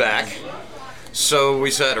bring this back. So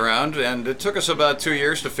we sat around, and it took us about 2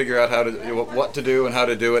 years to figure out what to do and how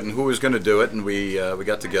to do it and who was going to do it. And we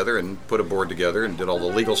got together and put a board together and did all the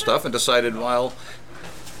legal stuff and decided, while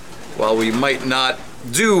we might not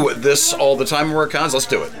do this all the time when we're at cons, let's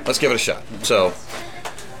do it. Let's give it a shot. So,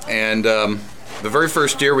 and the very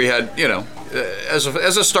first year we had, as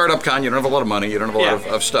a startup con, you don't have a lot of money, you don't have a lot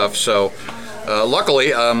of stuff. So,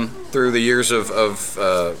 luckily, through the years of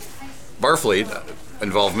Barfleet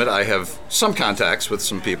involvement, I have some contacts with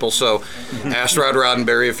some people. So, asked Rod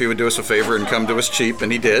Roddenberry if he would do us a favor and come to us cheap,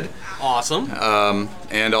 and he did. Awesome.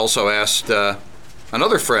 And also asked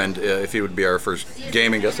another friend if he would be our first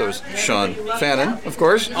gaming guest. That was Sean Fannin, of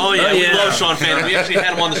course. Oh yeah, we love Sean Fannin. We actually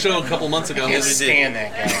had him on the show a couple months ago. Can't stand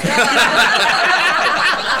that guy.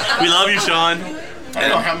 We love you, Sean. I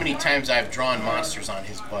don't know how many times I've drawn monsters on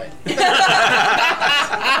his butt.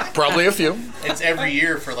 Probably a few. It's every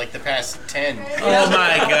year for like the past 10. Oh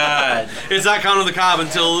my God! It's not Con on the Cob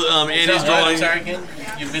until Andy's drawing. Sorry again.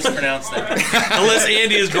 You mispronounced that. Unless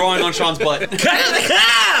Andy is drawing on Sean's butt. Con on the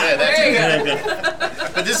Cob! Yeah, that's good.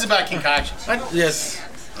 But this is about concoctions. Yes.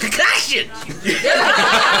 Concoction!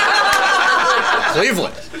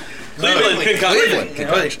 Cleveland. Cleveland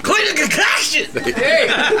Concoction. Cleveland Concoction! Hey!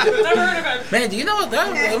 Man, do you know what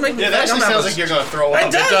that would make me Yeah, that actually sounds like you're going to throw up.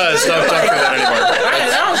 It does. Don't talk for that anymore.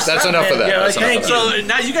 That's enough of that. Yeah, That's enough of that. So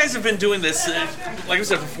now you guys have been doing this, like I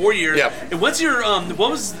said, for 4 years. Yep. And what's your what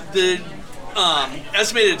was the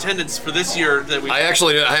estimated attendance for this year that we? I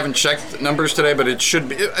haven't checked numbers today, but it should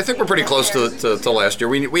be. I think we're pretty close to last year.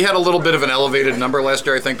 We had a little bit of an elevated number last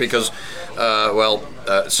year, I think, because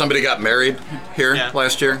somebody got married here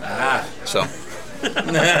last year. So.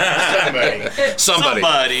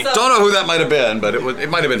 Somebody. Don't know who that might have been, but it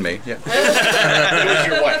might have been me. Yeah. It was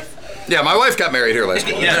your wife. Yeah, my wife got married here last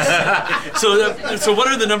week. Yes. So what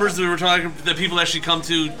are the numbers that we're talking that people actually come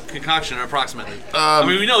to Concoction approximately? I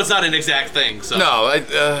mean, we know it's not an exact thing. So No,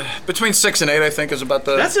 between 6 and 8, I think, is about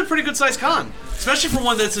the. That's a pretty good sized con, especially for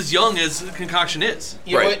one that's as young as Concoction is.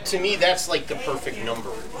 You know what? To me, that's like the perfect number.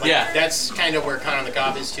 Like, Yeah. That's kind of where Con on the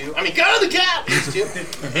Cob is too. I mean, Con on the Cob is too.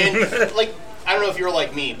 And like, I don't know if you're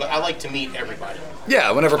like me, but I like to meet everybody.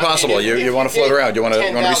 Yeah, whenever possible. You want to float around. You want to be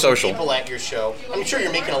 10,000 social. people at your show. I'm sure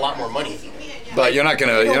you're making a lot more money. But you're not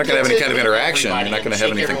gonna have any kind of interaction. You're not Everybody gonna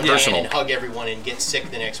have and shake anything everyone personal. And hug everyone and get sick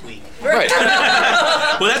the next week. Right.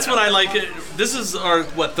 Well, that's what I like. This is our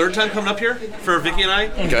third time coming up here for Vicky and I.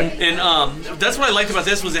 Okay. And that's what I liked about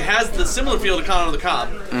this was it has the similar feel to Con on the Cob,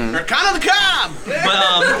 or Con on the Cob.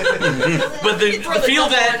 But the feel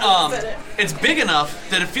that it's big enough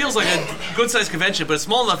that it feels like a good sized convention, but it's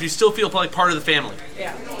small enough you still feel like part of the family.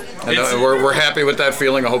 Yeah. And we're happy with that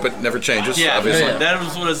feeling. I hope it never changes. Yeah, obviously. that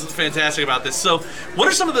was what was fantastic about this. So, what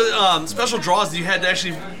are some of the special draws that you had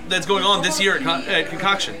that's going on this year at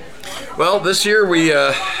Concoction? Well, this year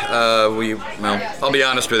well, I'll be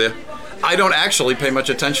honest with you. I don't actually pay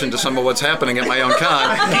much attention to some of what's happening at my own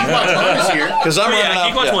con. Because I'm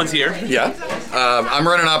running Geekwatch One's here. Yeah. I'm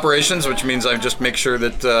running operations, which means I just make sure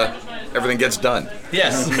that everything gets done.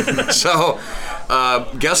 Yes. So,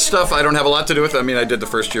 guest stuff I don't have a lot to do with. I mean, I did the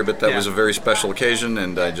first year, but that was a very special occasion,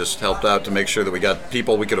 and I just helped out to make sure that we got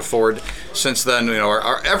people we could afford. Since then,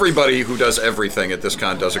 our everybody who does everything at this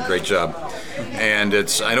con does a great job. And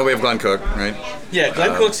I know we have Glenn Cook, right? Yeah,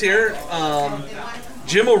 Glenn Cook's here.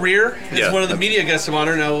 Jim O'Rear is one of the media guests of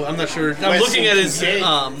honor. Now, I'm not sure. I'm looking at his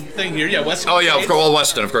thing here. Yeah, Weston. Oh yeah, of course. Well,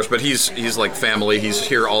 Weston, of course, but he's like family. He's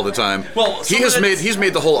here all the time. Well, he's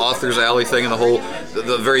made the whole Authors Alley thing and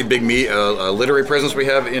the very big literary presence we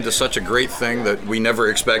have into such a great thing that we never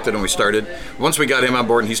expected when we started. Once we got him on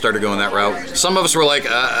board and he started going that route, some of us were like,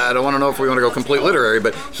 I don't want to know if we want to go complete literary,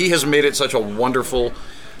 but he has made it such a wonderful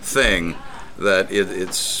thing that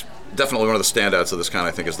it's definitely one of the standouts of this con,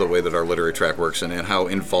 I think, is the way that our literary track works and how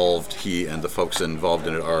involved he and the folks involved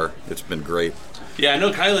in it are. It's been great. Yeah, I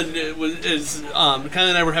know Kylan Kylan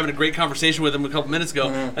and I were having a great conversation with him a couple minutes ago.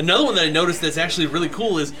 Another one that I noticed that's actually really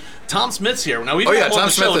cool is Tom Smith's here. Now we've had him on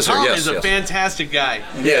the show. Tom is a fantastic guy.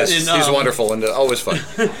 Yes, he's wonderful and always fun.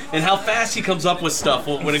 And how fast he comes up with stuff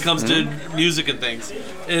when it comes to music and things. It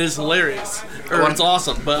is hilarious. It's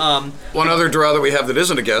awesome. But one other draw that we have that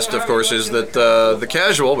isn't a guest, of course, is that the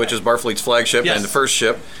Casual, which is Barfleet's flagship and the first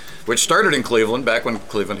ship, which started in Cleveland back when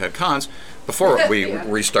Cleveland had cons. Before we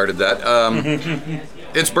restarted that,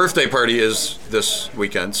 its birthday party is this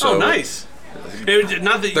weekend. So nice.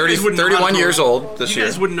 Not that 31 years old this year.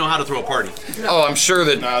 You guys wouldn't know how to throw a party. Oh, I'm sure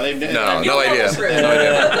that. No idea.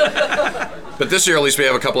 But this year, at least, we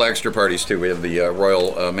have a couple extra parties too. We have the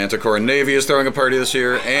Royal Manticore Navy is throwing a party this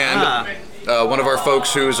year, and one of our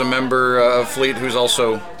folks who's a member of Fleet, who's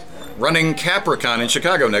also running Capricon in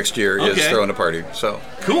Chicago next year, is throwing a party. So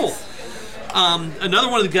cool. Another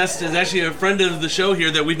one of the guests is actually a friend of the show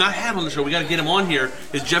here that we've not had on the show. We got to get him on here.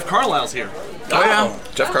 Is Jeff Carlisle's here? Oh yeah,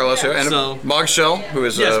 Jeff Carlisle's here, and Mogshell, who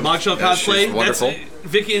is Mogshell cosplay. She's wonderful.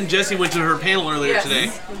 Vicky and Jesse went to her panel earlier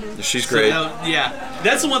today. She's great.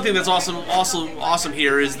 That's the one thing that's awesome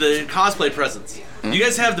here is the cosplay presence. You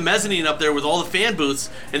guys have the mezzanine up there with all the fan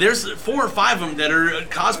booths, and there's 4 or 5 of them that are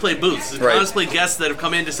cosplay booths. Cosplay guests that have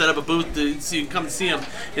come in to set up a booth so you can come to see them.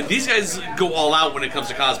 And these guys go all out when it comes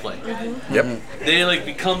to cosplay. Yep. They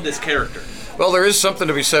become this character. Well, there is something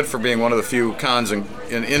to be said for being one of the few cons in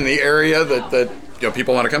the area that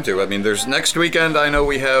people want to come to. I mean, there's next weekend. I know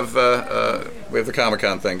we have the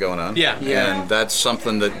Comic-Con thing going on. Yeah. And that's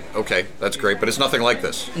something that's great, but it's nothing like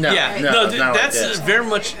this. That's very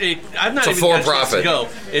much I've not it's even a got a chance to for-profit. go.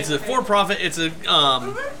 It's a for-profit. It's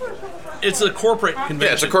a corporate convention.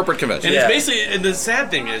 Yeah, it's a corporate convention. And it's basically, and the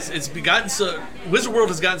sad thing is, Wizard World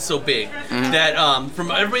has gotten so big that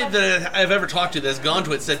from everybody that I've ever talked to that's gone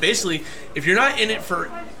to it said basically, if you're not in it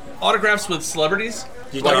for autographs with celebrities,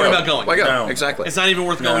 why worry about going? Why go? No. Exactly. It's not even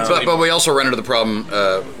worth going to. But we also run into the problem,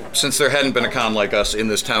 since there hadn't been a con like us in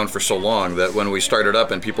this town for so long, that when we started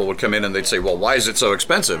up and people would come in and they'd say, well, why is it so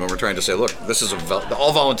expensive? And we're trying to say, look, this is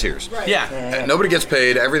all volunteers. Right. Yeah. Nobody gets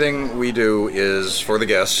paid. Everything we do is for the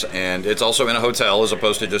guests, and it's also in a hotel as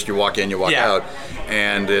opposed to just you walk in, you walk out.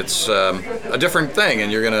 And it's a different thing,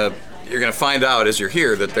 and you're going to find out as you're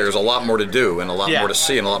here that there's a lot more to do and a lot more to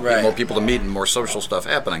see and a lot more people to meet and more social stuff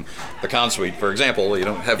happening. The Con Suite, for example, you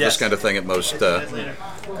don't have this kind of thing at most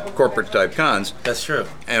corporate type cons. That's true.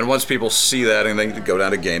 And once people see that and they go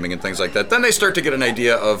down to gaming and things like that, then they start to get an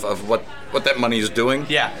idea of what that money is doing.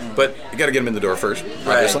 Yeah. But you got to get them in the door first,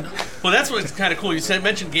 obviously. Well, that's what's kind of cool. You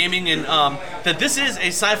mentioned gaming and that this is a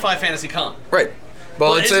sci-fi fantasy con. Right.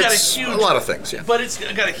 Well, But it's got a huge, a lot of things, yeah. But it's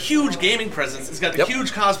got a huge gaming presence. It's got the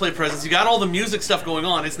huge cosplay presence. You got all the music stuff going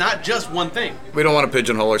on. It's not just one thing. We don't want to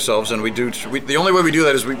pigeonhole ourselves, and the only way we do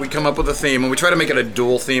that is we come up with a theme, and we try to make it a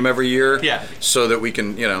dual theme every year. Yeah. So that we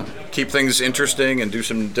can, keep things interesting and do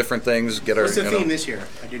some different things. What's the theme this year?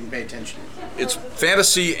 I didn't pay attention. It's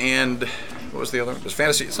fantasy and what was the other one? It's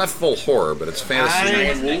fantasy. It's not full horror, but it's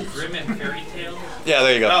fantasy. Grim and Fairy Tale. Yeah,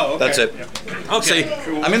 there you go. Oh, okay. That's it. Okay.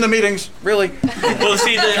 See, I'm in the meetings. Really. Well,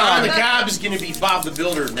 see, Con the Cobb is going to be Bob the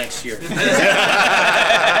Builder next year.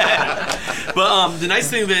 But the nice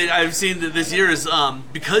thing that I've seen this year is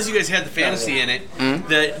because you guys had the fantasy in it,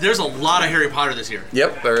 that there's a lot of Harry Potter this year.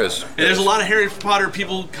 Yep, there is. And there's a lot of Harry Potter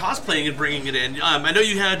people cosplaying and bringing it in. I know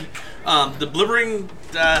you had the Blibbering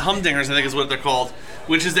Humdingers, I think is what they're called,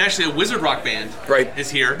 which is actually a wizard rock band. Right. Is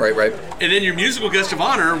here. Right. And then your musical guest of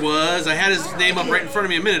honor was, I had his name up right in front of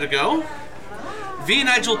me a minute ago, V.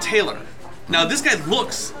 Nigel Taylor. Now, this guy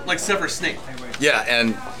looks like Severus Snape. Yeah,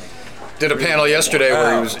 and did a panel yesterday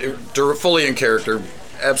where he was fully in character.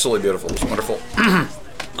 Absolutely beautiful. It was wonderful.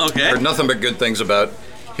 Okay. Heard nothing but good things about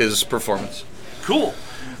his performance. Cool.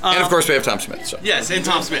 And of course, we have Tom Smith. So. Yes, and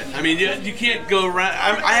Tom Smith. I mean, you can't go around.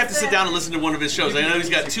 I have to sit down and listen to one of his shows. I know he's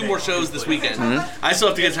got 2 more shows this weekend. I still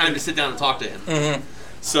have to get time to sit down and talk to him.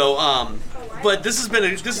 So, but this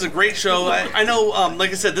is a great show. I know, like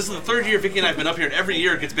I said, this is the 3rd year Vicky and I have been up here, and every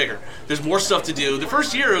year it gets bigger. There's more stuff to do. The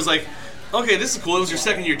first year it was like, okay, this is cool. It was your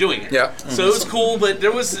 2nd year doing it. Yeah. So it was cool, but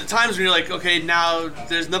there was times when you're like, okay, now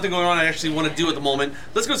there's nothing going on I actually want to do at the moment.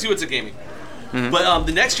 Let's go see what's at gaming. But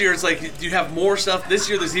the next year, it's like you have more stuff. This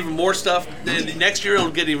year, there's even more stuff. And next year, it'll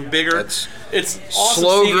get even bigger. It's awesome.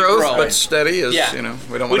 Slow seeing it growth, grow. but steady. We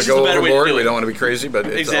don't want to go overboard. We don't want to be crazy, but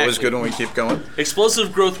it's always good when we keep going.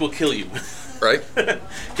 Explosive growth will kill you. Right?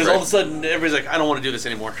 Because all of a sudden, everybody's like, I don't want to do this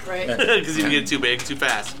anymore. Right. Because you get too big, too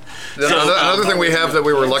fast. Another thing we have that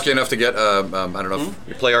we were lucky enough to get, I don't know if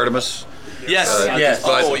you play Artemis. Yes. Yes.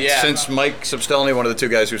 But Oh, yeah. since Mike Substelny, one of the 2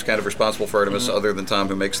 guys who's kind of responsible for Artemis, other than Tom,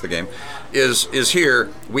 who makes the game, is here,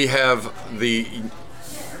 we have the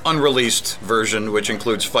unreleased version, which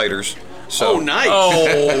includes fighters. So, nice.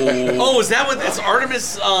 Oh, is that what it's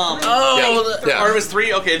Artemis? Yeah. Artemis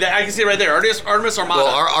 3. Okay, I can see it right there. Artemis Armada.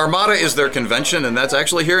 Well, Armada is their convention, and that's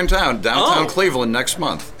actually here in town, downtown Cleveland, next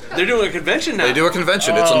month. They're doing a convention now. They do a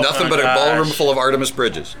convention. It's nothing but a ballroom full of Artemis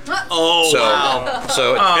bridges. Oh, wow.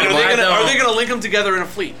 So, and are they going to link them together in a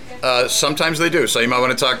fleet? Sometimes they do. So you might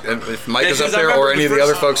want to talk, if Mike is up 'cause I there remember or any of the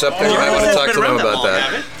other folks up there, you might want to talk to them about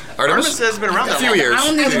that. Artemis has been around a few years. I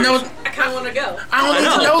don't even know. I kind of want to go. I don't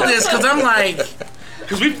even know this because I'm like.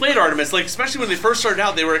 Because we played Artemis, like especially when they first started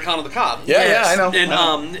out, they were at Con of the Cobb. Yeah, I know.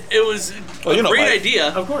 And it was a great idea.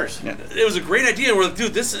 Of course. Yeah. It was a great idea. And we're like,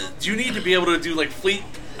 dude, you need to be able to do like fleet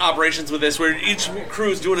operations with this, where each crew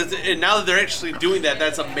is doing it. And now that they're actually doing that,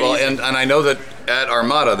 that's amazing. Well, and I know that at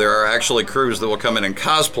Armada there are actually crews that will come in and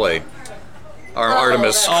cosplay our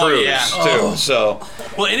Artemis crews too. So,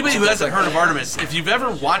 well, anybody who hasn't heard of Artemis, if you've ever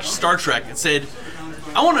watched Star Trek and said,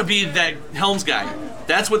 I want to be that Helms guy.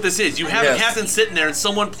 That's what this is. You have a captain sitting there and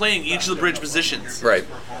someone playing each of the bridge positions. Right.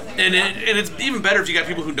 And it's even better if you got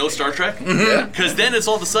people who know Star Trek, because then it's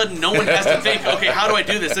all of a sudden no one has to think, okay, how do I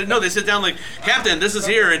do this? No, they sit down like, Captain, this is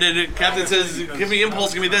here, and then the captain says, give me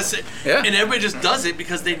impulse, give me this, and everybody just does it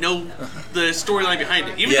because they know the storyline behind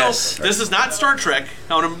it. Even though this is not Star Trek,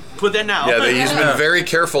 I want to put that now. Yeah, he's been very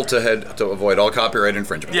careful to avoid all copyright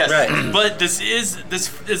infringement. Yes, but this is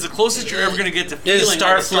the closest you're ever going to get to feeling like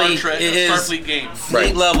a Starfleet game.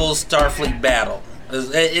 Fleet level Starfleet battle. This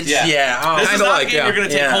is not a game you're going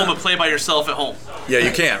to take home and play by yourself at home. Yeah,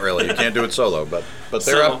 you can't really. You can't do it solo. But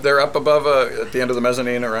they're up above at the end of the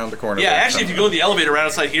mezzanine around the corner. Yeah, there, actually, if you go in the elevator right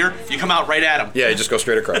outside here, you come out right at them. Yeah, you just go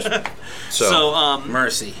straight across.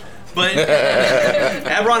 Mercy. But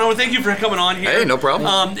Abron, I want to thank you for coming on here. Hey, no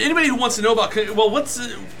problem. Anybody who wants to know about when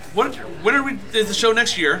is the show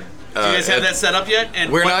next year? Do you guys have that set up yet?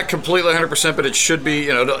 And we're not completely 100%, but it should be.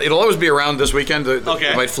 It'll always be around this weekend. It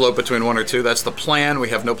might float between 1 or 2. That's the plan. We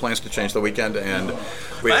have no plans to change the weekend, and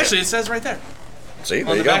actually, it says right there. See,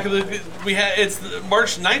 there you go. Back of it's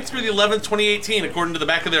March 9th through the 11th, 2018, according to the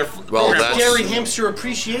back of their program. That's Gary Hamster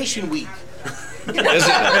Appreciation Week. Is it?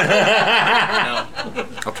 No.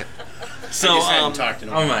 Okay. So,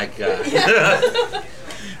 oh my God.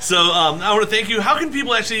 So I want to thank you. How can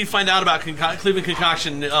people actually find out about Cleveland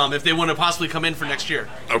Concoction if they want to possibly come in for next year?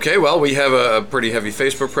 Okay, well, we have a pretty heavy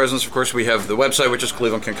Facebook presence. Of course, we have the website, which is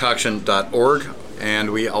clevelandconcoction.org, and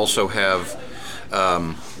we also have,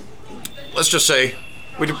 let's just say,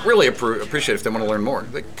 we'd really appreciate if they want to learn more.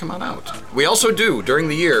 They come on out. We also do, during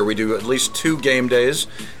the year, we do at least 2 game days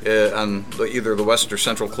on either the West or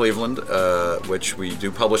Central Cleveland, which we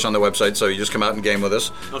do publish on the website, so you just come out and game with us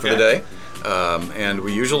for the day. And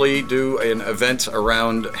we usually do an event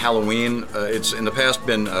around Halloween. It's in the past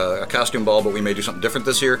been a costume ball, but we may do something different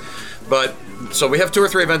this year. But so we have 2 or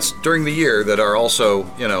 3 events during the year that are also,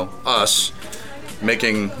 us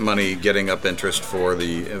making money, getting up interest for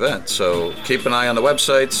the event. So keep an eye on the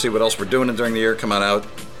website, see what else we're doing during the year. Come on out,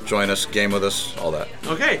 join us, game with us, all that.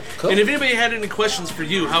 Okay. Cool. And if anybody had any questions for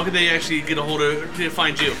you, how could they actually get a hold of,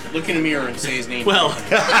 find you? Look in the mirror and say his name. Well,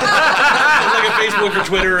 like a Facebook or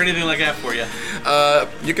Twitter or anything like that for you.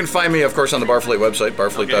 You can find me, of course, on the Barfleet website,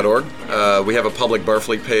 barfleet.org. We have a public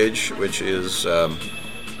Barfleet page, which is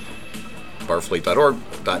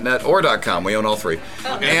barfleet.org.net or .com. We own all 3.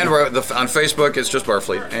 Okay. And we're on Facebook, it's just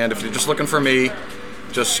Barfleet. And if you're just looking for me,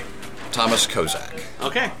 just Thomas Kozak.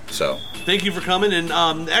 Okay. So. Thank you for coming, and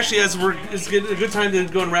actually, it's a good time to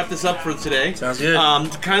go and wrap this up for today. Sounds good.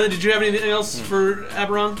 Kylan, did you have anything else for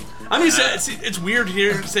Aberon? I mean, it's weird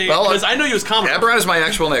here saying because I know you as Commodore. Aberon is my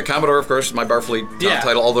actual name. Commodore, of course, my Barfleet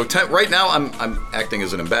title. Although right now I'm acting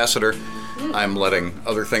as an ambassador. I'm letting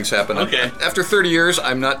other things happen. Okay. After 30 years,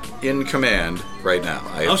 I'm not in command right now.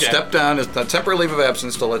 I have stepped down as a temporary leave of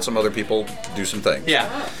absence to let some other people do some things.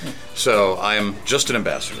 Yeah. So I'm just an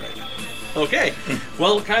ambassador right now. Okay.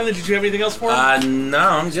 Well, Kylan, did you have anything else for him? No,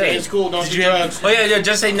 I'm good. Stay in school, don't do drugs. Oh yeah,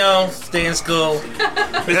 just say no. Stay in school.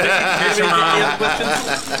 Here's your mom.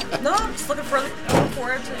 No, I'm just looking forward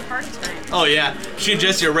to the party tonight. Oh yeah, she and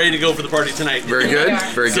Jesse are ready to go for the party tonight. Very good,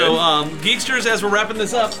 very good. So, Geeksters, as we're wrapping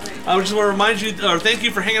this up, I just want to remind you, or thank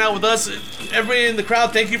you for hanging out with us. Everybody in the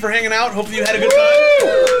crowd, thank you for hanging out. Hopefully you had a good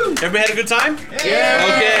time. Everybody had a good time? Yeah.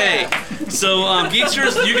 Okay. So,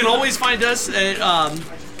 Geeksters, you can always find us at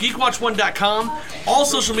geekwatch1.com. All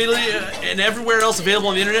social media and everywhere else available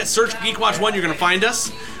on the internet. Search Geekwatch1, you're going to find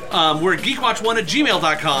us. We're at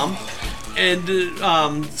geekwatch1@gmail.com. And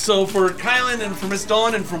so for Kylan and for Miss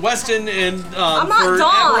Dawn and for Weston and I'm not for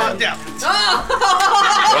Dawn. Aberon,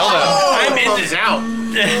 Well done. I'm in it. out.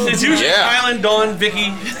 It's usually Kylan, Dawn,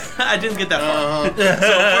 Vicky. I didn't get that far. So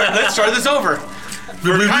let's start this over.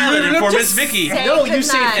 For Kylan and for Miss Vicky. No, you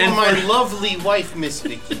say goodnight. for my lovely wife, Miss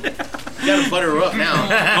Vicky. You gotta butter her up now.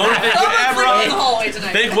 Thank Overflow in the hallway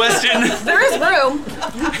tonight. Thank Weston There is room.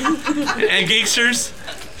 and Geeksters.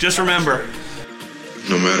 Just remember,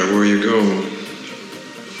 No matter where you go,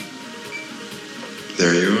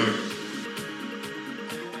 there you are.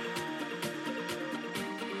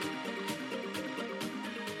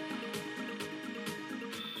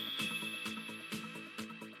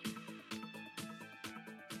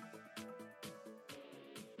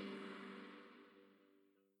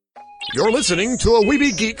 You're listening to a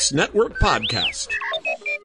Weeby Geeks Network podcast.